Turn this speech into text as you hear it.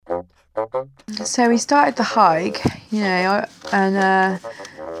So we started the hike, and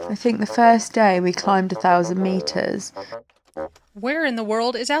I think the first day we climbed 1,000 meters. Where in the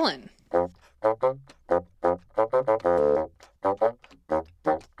world is Ellen?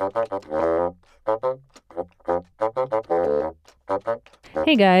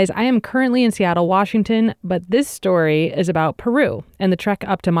 Hey guys, I am currently in Seattle, Washington, but this story is about Peru and the trek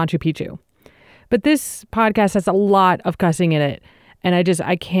up to Machu Picchu. But this podcast has a lot of cussing in it, and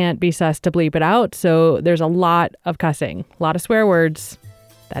I can't be sussed to bleep it out, so there's a lot of cussing, a lot of swear words.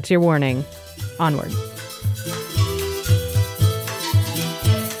 That's your warning. Onward.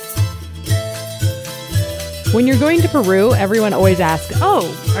 When you're going to Peru, everyone always asks, "Oh,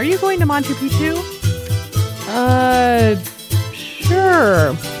 are you going to Machu Picchu?"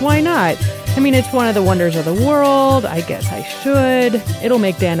 Sure. Why not? I mean, it's one of the wonders of the world. I guess I should. It'll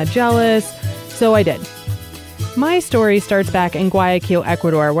make Dana jealous. So I did. My story starts back in Guayaquil,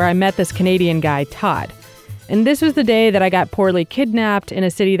 Ecuador, where I met this Canadian guy, Todd. And this was the day that I got poorly kidnapped in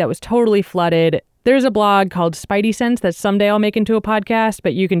a city that was totally flooded. There's a blog called Spidey Sense that someday I'll make into a podcast,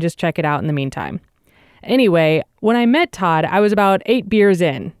 but you can just check it out in the meantime. Anyway, when I met Todd, I was about 8 beers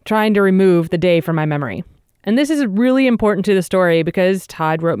in, trying to remove the day from my memory. And this is really important to the story because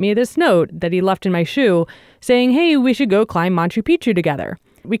Todd wrote me this note that he left in my shoe saying, "Hey, we should go climb Machu Picchu together."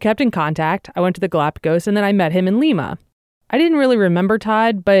 We kept in contact. I went to the Galapagos and then I met him in Lima. I didn't really remember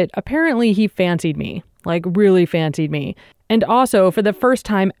Todd, but apparently he fancied me, like really fancied me. And also, for the first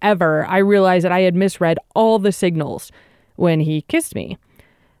time ever, I realized that I had misread all the signals when he kissed me.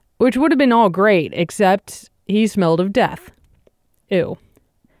 Which would have been all great, except he smelled of death. Ew.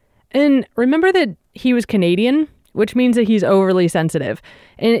 And remember that he was Canadian, which means that he's overly sensitive.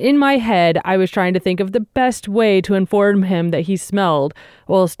 And in my head, I was trying to think of the best way to inform him that he smelled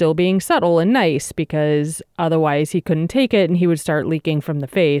while still being subtle and nice, because otherwise he couldn't take it and he would start leaking from the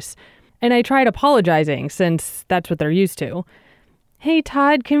face. And I tried apologizing, since that's what they're used to. "Hey,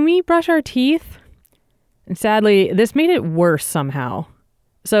 Todd, can we brush our teeth?" And sadly, this made it worse somehow.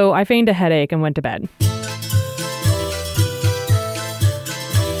 So I feigned a headache and went to bed.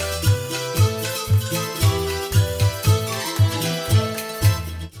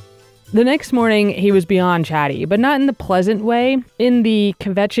 The next morning, he was beyond chatty, but not in the pleasant way, in the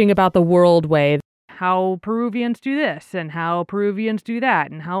kvetching about the world way. How Peruvians do this, and how Peruvians do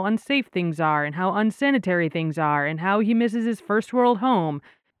that, and how unsafe things are, and how unsanitary things are, and how he misses his first world home.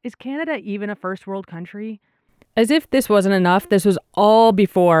 Is Canada even a first world country? As if this wasn't enough, this was all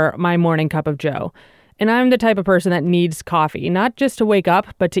before my morning cup of joe. And I'm the type of person that needs coffee, not just to wake up,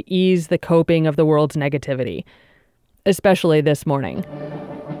 but to ease the coping of the world's negativity. Especially this morning.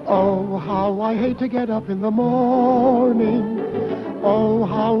 Oh, how I hate to get up in the morning. Oh,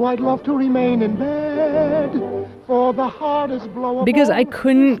 how I'd love to remain in bed. For the hardest blow. Because I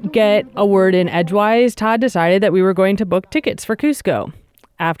couldn't get a word in edgewise, Todd decided that we were going to book tickets for Cusco.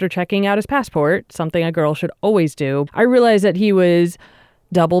 After checking out his passport, something a girl should always do, I realized that he was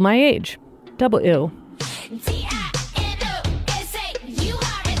double my age. Double ew.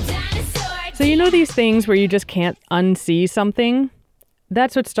 So you know these things where you just can't unsee something?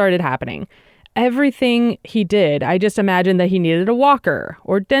 That's what started happening. Everything he did, I just imagined that he needed a walker,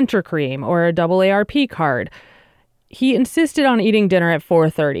 or denture cream, or a double AARP card. He insisted on eating dinner at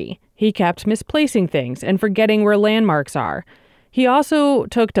 4:30. He kept misplacing things and forgetting where landmarks are. He also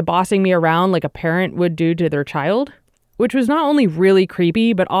took to bossing me around like a parent would do to their child, which was not only really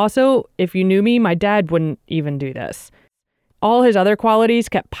creepy, but also, if you knew me, my dad wouldn't even do this. All his other qualities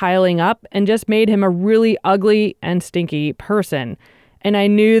kept piling up and just made him a really ugly and stinky person. And I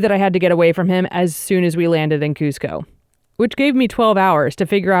knew that I had to get away from him as soon as we landed in Cusco, which gave me 12 hours to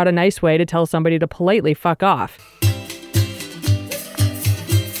figure out a nice way to tell somebody to politely fuck off.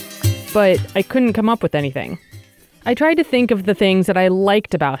 But I couldn't come up with anything. I tried to think of the things that I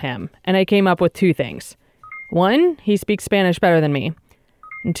liked about him, and I came up with 2 things. 1, he speaks Spanish better than me.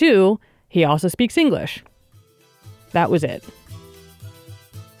 And 2, he also speaks English. That was it.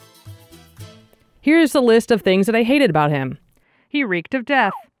 Here's the list of things that I hated about him. He reeked of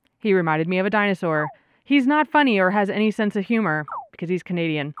death. He reminded me of a dinosaur. He's not funny or has any sense of humor, because he's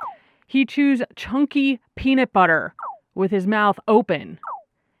Canadian. He chews chunky peanut butter with his mouth open.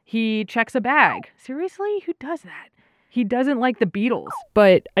 He checks a bag. Seriously? Who does that? He doesn't like the Beatles.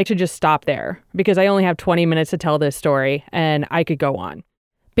 But I should just stop there, because I only have 20 minutes to tell this story, and I could go on.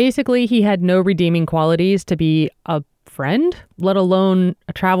 Basically, he had no redeeming qualities to be a friend, let alone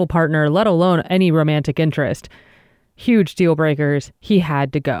a travel partner, let alone any romantic interest. Huge deal breakers. He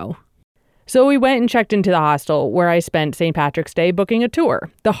had to go. So we went and checked into the hostel where I spent St. Patrick's Day booking a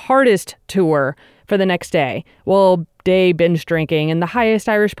tour. The hardest tour for the next day, well, day binge drinking in the highest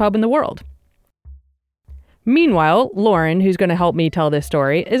Irish pub in the world. Meanwhile, Lauren, who's going to help me tell this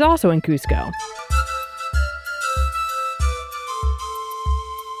story, is also in Cusco.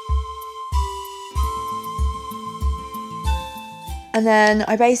 And then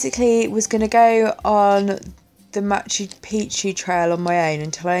I basically was going to go on the Machu Pichu trail on my own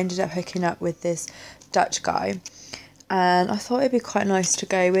until I ended up hooking up with this Dutch guy. And I thought it'd be quite nice to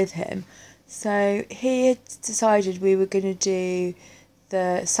go with him. So he had decided we were going to do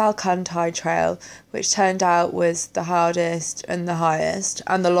the Salkatay trail, which turned out was the hardest and the highest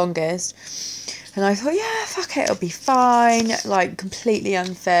and the longest. And I thought, yeah, fuck it, it'll be fine. Like, completely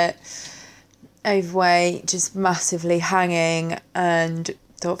unfit, overweight, just massively hanging, and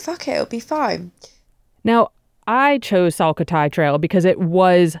thought, fuck it, it'll be fine. Now, I chose Salkatay Trail because it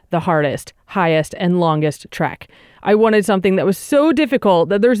was the hardest, highest, and longest trek. I wanted something that was so difficult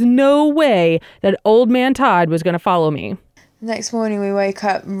that there's no way that old man Todd was going to follow me. The next morning we woke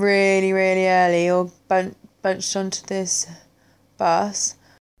up really, really early, all bunched onto this bus.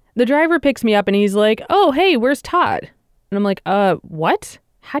 The driver picks me up and he's like, oh, hey, where's Todd? And I'm like, what?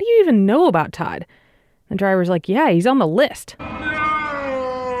 How do you even know about Todd? The driver's like, yeah, he's on the list.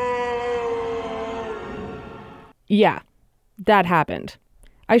 Yeah, that happened.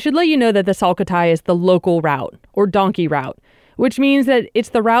 I should let you know that the Salkatay is the local route, or donkey route, which means that it's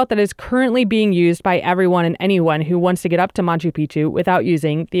the route that is currently being used by everyone and anyone who wants to get up to Machu Picchu without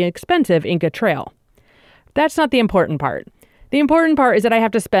using the expensive Inca Trail. That's not the important part. The important part is that I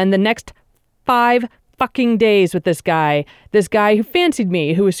have to spend the next 5 fucking days with this guy who fancied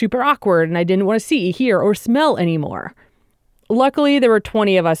me, who was super awkward and I didn't want to see, hear, or smell anymore. Luckily, there were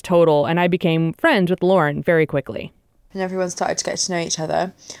 20 of us total, and I became friends with Lauren very quickly. And everyone started to get to know each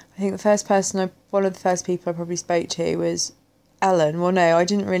other. I think one of the first people I probably spoke to was Ellen. Well, no, I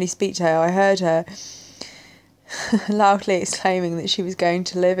didn't really speak to her. I heard her loudly exclaiming that she was going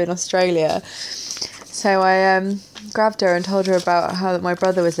to live in Australia. So I grabbed her and told her about how that my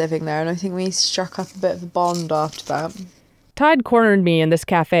brother was living there, and I think we struck up a bit of a bond after that. Todd cornered me in this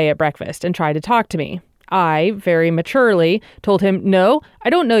cafe at breakfast and tried to talk to me. I, very maturely, told him, no, I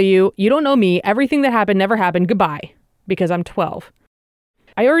don't know you, you don't know me, everything that happened never happened, goodbye, because I'm 12.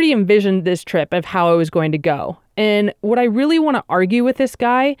 I already envisioned this trip of how I was going to go, and what I really want to argue with this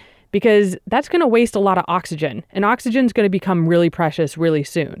guy, because that's going to waste a lot of oxygen, and oxygen's going to become really precious really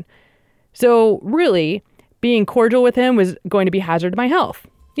soon. So really, being cordial with him was going to be hazard to my health.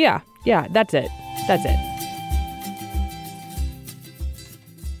 Yeah, that's it.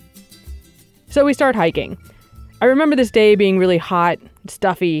 So we start hiking. I remember this day being really hot,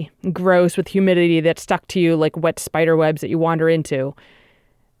 stuffy, gross with humidity that stuck to you like wet spider webs that you wander into.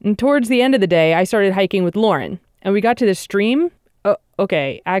 And towards the end of the day, I started hiking with Lauren, and we got to this stream. Oh,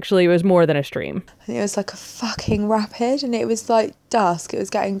 okay, actually it was more than a stream. I think it was like a fucking rapid, and it was like dusk, it was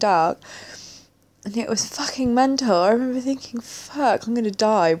getting dark. And it was fucking mental. I remember thinking, fuck, I'm going to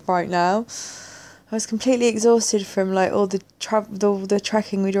die right now. I was completely exhausted from like all the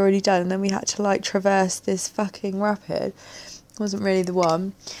trekking we'd already done, and then we had to like traverse this fucking rapid. It wasn't really the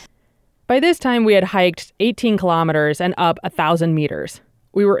one. By this time, we had hiked 18 kilometers and up 1,000 meters.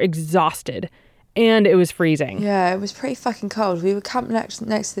 We were exhausted, and it was freezing. Yeah, it was pretty fucking cold. We were camped next to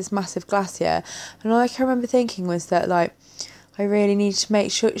this massive glacier, and all I can remember thinking was that like I really needed to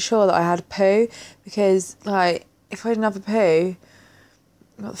make sure that I had a poo, because like if I didn't have a poo,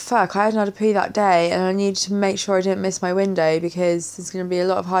 what the fuck, I hadn't had a poo that day, and I needed to make sure I didn't miss my window, because there's going to be a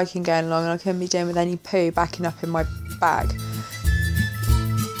lot of hiking going along and I couldn't be doing with any poo backing up in my bag.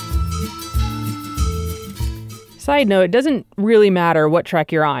 Side note, it doesn't really matter what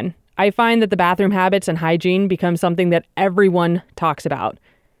trek you're on. I find that the bathroom habits and hygiene become something that everyone talks about.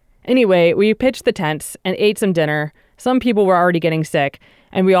 Anyway, we pitched the tents and ate some dinner. Some people were already getting sick,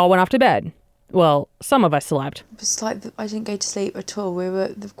 and we all went off to bed. Well, some of us slept. It was like I didn't go to sleep at all.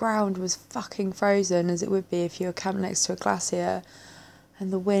 The ground was fucking frozen, as it would be if you were camped next to a glacier,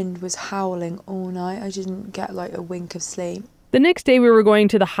 and the wind was howling all night. I didn't get like a wink of sleep. The next day we were going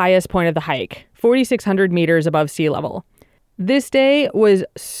to the highest point of the hike, 4,600 meters above sea level. This day was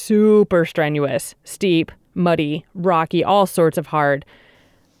super strenuous, steep, muddy, rocky, all sorts of hard.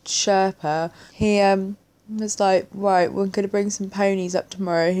 Sherpa, he was like, right, we're going to bring some ponies up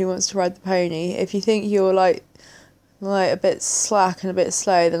tomorrow. Who wants to ride the pony? If you think you're like a bit slack and a bit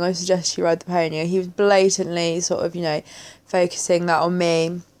slow, then I suggest you ride the pony. He was blatantly sort of, focusing that on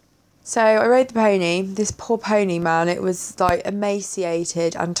me. So I rode the pony. This poor pony, man, it was like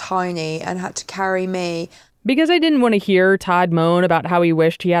emaciated and tiny and had to carry me. Because I didn't want to hear Todd moan about how he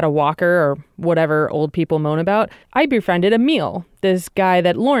wished he had a walker or whatever old people moan about, I befriended Emil, this guy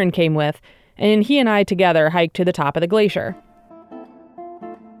that Lauren came with, and he and I together hiked to the top of the glacier.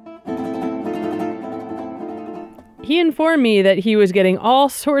 He informed me that he was getting all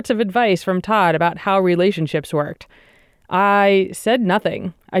sorts of advice from Todd about how relationships worked. I said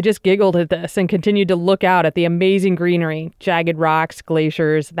nothing. I just giggled at this and continued to look out at the amazing greenery, jagged rocks,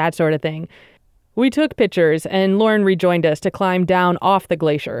 glaciers, that sort of thing. We took pictures, and Lauren rejoined us to climb down off the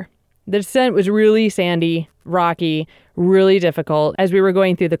glacier. The descent was really sandy, rocky, really difficult as we were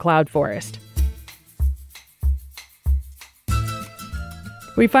going through the cloud forest.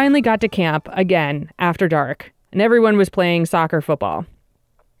 We finally got to camp again after dark, and everyone was playing soccer football.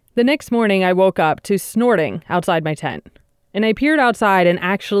 The next morning, I woke up to snorting outside my tent, and I peered outside and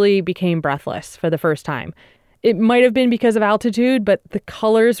actually became breathless for the first time. It might have been because of altitude, but the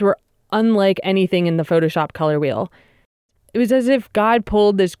colors were unlike anything in the Photoshop color wheel. It was as if God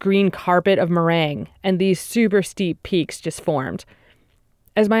pulled this green carpet of meringue, and these super steep peaks just formed.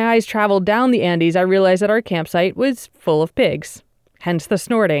 As my eyes traveled down the Andes, I realized that our campsite was full of pigs, hence the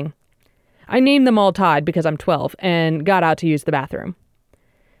snorting. I named them all Todd because I'm 12 and got out to use the bathroom.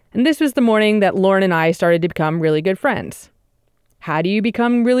 And this was the morning that Lauren and I started to become really good friends. How do you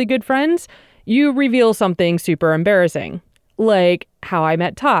become really good friends? You reveal something super embarrassing, like how I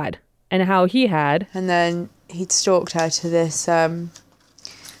met Todd and how he had... And then he'd stalked her to this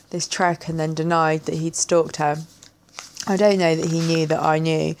trek and then denied that he'd stalked her. I don't know that he knew that I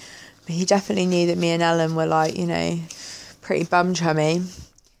knew, but he definitely knew that me and Ellen were pretty bum chummy.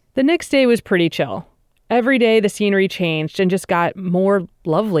 The next day was pretty chill. Every day the scenery changed and just got more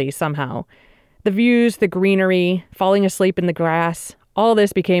lovely somehow. The views, the greenery, falling asleep in the grass, all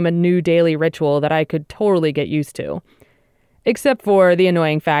this became a new daily ritual that I could totally get used to. Except for the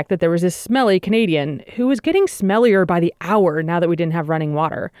annoying fact that there was this smelly Canadian who was getting smellier by the hour now that we didn't have running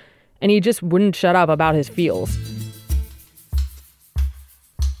water, and he just wouldn't shut up about his feels.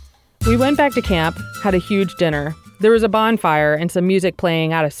 We went back to camp, had a huge dinner. There was a bonfire and some music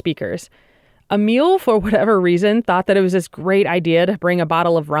playing out of speakers. Emil, for whatever reason, thought that it was this great idea to bring a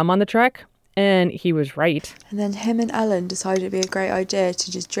bottle of rum on the trek, and he was right. And then him and Ellen decided it'd be a great idea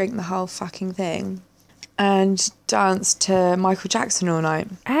to just drink the whole fucking thing and dance to Michael Jackson all night.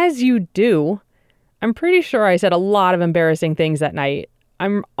 As you do. I'm pretty sure I said a lot of embarrassing things that night.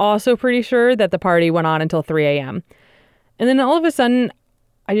 I'm also pretty sure that the party went on until 3 a.m. And then all of a sudden,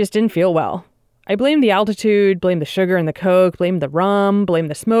 I just didn't feel well. I blamed the altitude, blamed the sugar and the Coke, blamed the rum, blamed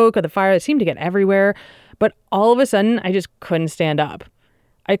the smoke of the fire that seemed to get everywhere. But all of a sudden, I just couldn't stand up.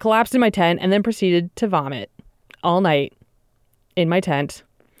 I collapsed in my tent and then proceeded to vomit. All night. In my tent.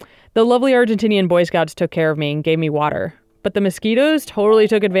 The lovely Argentinian Boy Scouts took care of me and gave me water. But the mosquitoes totally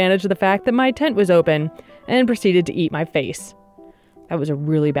took advantage of the fact that my tent was open and proceeded to eat my face. That was a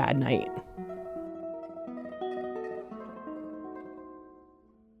really bad night.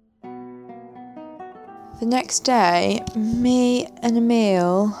 The next day, me and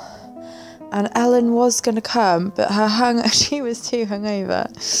Emil and Ellen was going to come, but she was too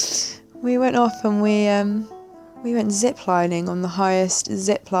hungover. We went off and we went ziplining on the highest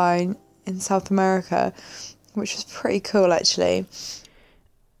zip line in South America, which was pretty cool actually.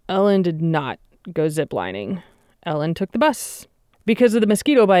 Ellen did not go ziplining. Ellen took the bus. Because of the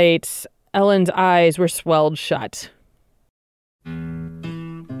mosquito bites, Ellen's eyes were swelled shut.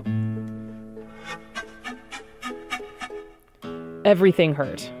 Everything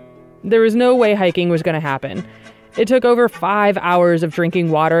hurt. There was no way hiking was going to happen. It took over 5 hours of drinking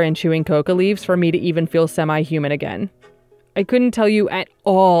water and chewing coca leaves for me to even feel semi-human again. I couldn't tell you at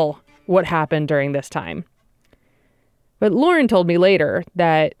all what happened during this time. But Lauren told me later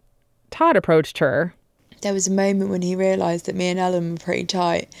that Todd approached her. There was a moment when he realised that me and Ellen were pretty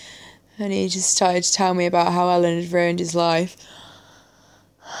tight, and he just started to tell me about how Ellen had ruined his life.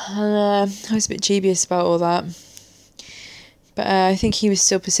 And I was a bit dubious about all that. But I think he was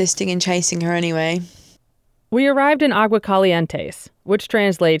still persisting in chasing her anyway. We arrived in Agua Calientes, which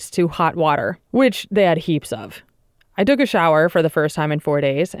translates to hot water, which they had heaps of. I took a shower for the first time in 4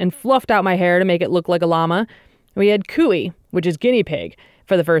 days and fluffed out my hair to make it look like a llama. We had cuy, which is guinea pig,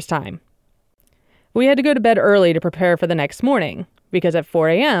 for the first time. We had to go to bed early to prepare for the next morning, because at 4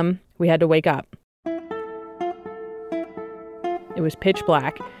 a.m., we had to wake up. It was pitch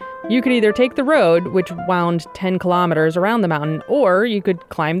black. You could either take the road, which wound 10 kilometers around the mountain, or you could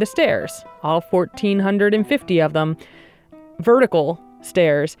climb the stairs, all 1,450 of them, vertical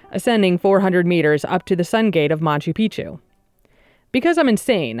stairs, ascending 400 meters up to the sun gate of Machu Picchu. Because I'm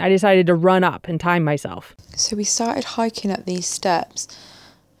insane, I decided to run up and time myself. So we started hiking up these steps,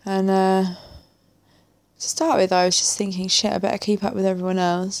 and to start with, I was just thinking, shit, I better keep up with everyone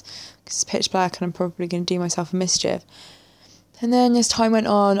else, because it's pitch black and I'm probably going to do myself a mischief. And then as time went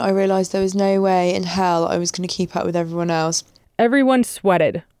on, I realised there was no way in hell I was going to keep up with everyone else. Everyone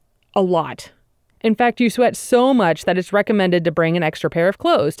sweated. A lot. In fact, you sweat so much that it's recommended to bring an extra pair of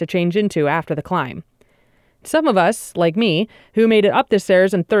clothes to change into after the climb. Some of us, like me, who made it up the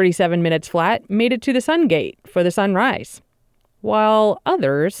stairs in 37 minutes flat, made it to the sun gate for the sunrise. While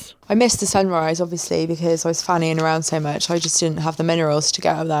others... I missed the sunrise, obviously, because I was fannying around so much. I just didn't have the minerals to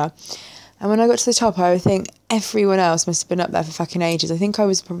get up there. And when I got to the top, I think everyone else must have been up there for fucking ages. I think I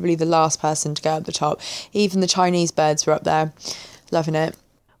was probably the last person to get up the top. Even the Chinese birds were up there, loving it.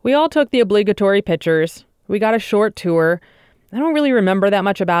 We all took the obligatory pictures. We got a short tour. I don't really remember that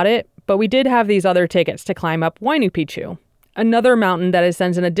much about it, but we did have these other tickets to climb up Machu Pichu, another mountain that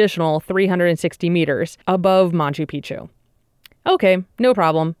ascends an additional 360 meters above Machu Picchu. Okay, no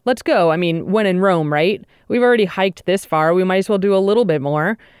problem. Let's go. I mean, when in Rome, right? We've already hiked this far. We might as well do a little bit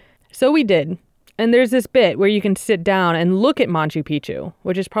more. So we did. And there's this bit where you can sit down and look at Machu Picchu,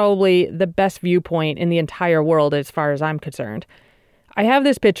 which is probably the best viewpoint in the entire world as far as I'm concerned. I have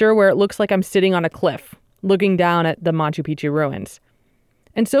this picture where it looks like I'm sitting on a cliff, looking down at the Machu Picchu ruins.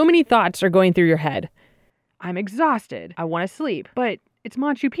 And so many thoughts are going through your head. I'm exhausted. I want to sleep. But it's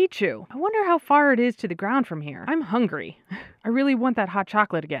Machu Picchu. I wonder how far it is to the ground from here. I'm hungry. I really want that hot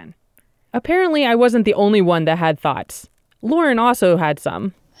chocolate again. Apparently, I wasn't the only one that had thoughts. Lauren also had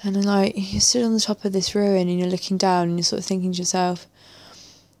some. And then, you stood on the top of this ruin and you're looking down and you're sort of thinking to yourself,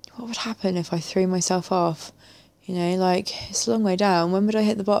 what would happen if I threw myself off? You know, it's a long way down. When would I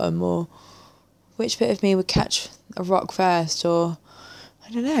hit the bottom? Or which bit of me would catch a rock first? Or,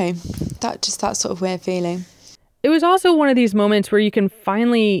 I don't know. That sort of weird feeling. It was also one of these moments where you can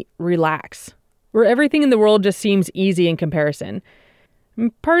finally relax, where everything in the world just seems easy in comparison.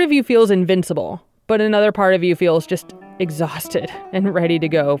 Part of you feels invincible, but another part of you feels just exhausted and ready to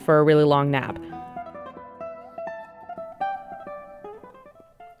go for a really long nap.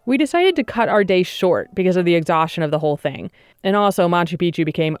 We decided to cut our day short because of the exhaustion of the whole thing, and also Machu Picchu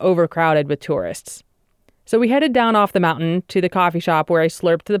became overcrowded with tourists. So we headed down off the mountain to the coffee shop where I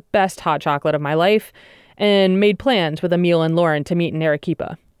slurped the best hot chocolate of my life and made plans with Emil and Lauren to meet in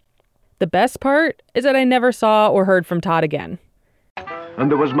Arequipa. The best part is that I never saw or heard from Todd again. And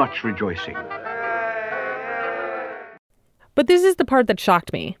there was much rejoicing. But this is the part that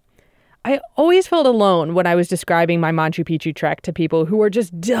shocked me. I always felt alone when I was describing my Machu Picchu trek to people who were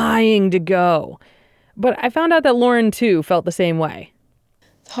just dying to go. But I found out that Lauren, too, felt the same way.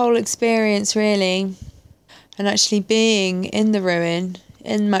 The whole experience, really. And actually being in the ruin,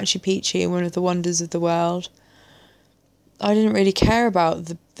 in Machu Picchu, one of the wonders of the world, I didn't really care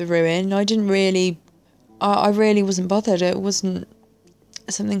about the ruin. I really wasn't bothered. It wasn't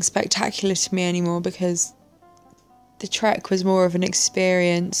something spectacular to me anymore because the trek was more of an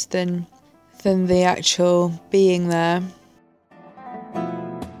experience than the actual being there.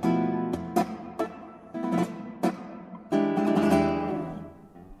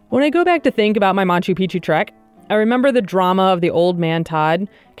 When I go back to think about my Machu Picchu trek, I remember the drama of the old man Todd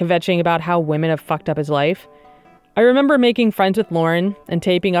kvetching about how women have fucked up his life. I remember making friends with Lauren and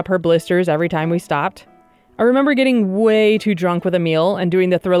taping up her blisters every time we stopped. I remember getting way too drunk with Emil and doing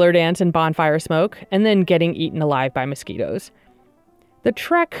the thriller dance and bonfire smoke, and then getting eaten alive by mosquitoes. The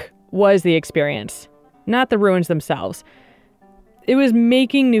trek was the experience, not the ruins themselves. It was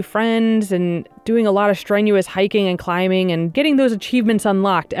making new friends and doing a lot of strenuous hiking and climbing and getting those achievements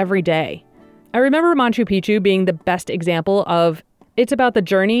unlocked every day. I remember Machu Picchu being the best example of it's about the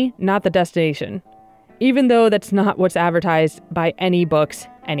journey, not the destination, even though that's not what's advertised by any books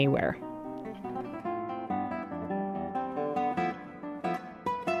anywhere.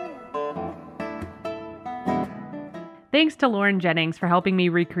 Thanks to Lauren Jennings for helping me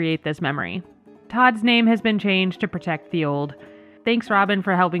recreate this memory. Todd's name has been changed to protect the old. Thanks, Robin,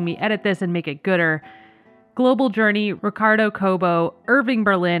 for helping me edit this and make it gooder. Global Journey, Ricardo Cobo, Irving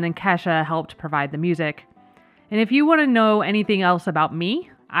Berlin, and Kesha helped provide the music. And if you want to know anything else about me,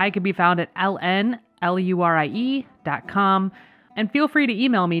 I can be found at lnlurie.com. And feel free to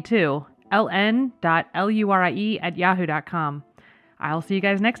email me too, ln.lurie@yahoo.com. I'll see you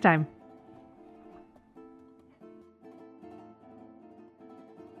guys next time.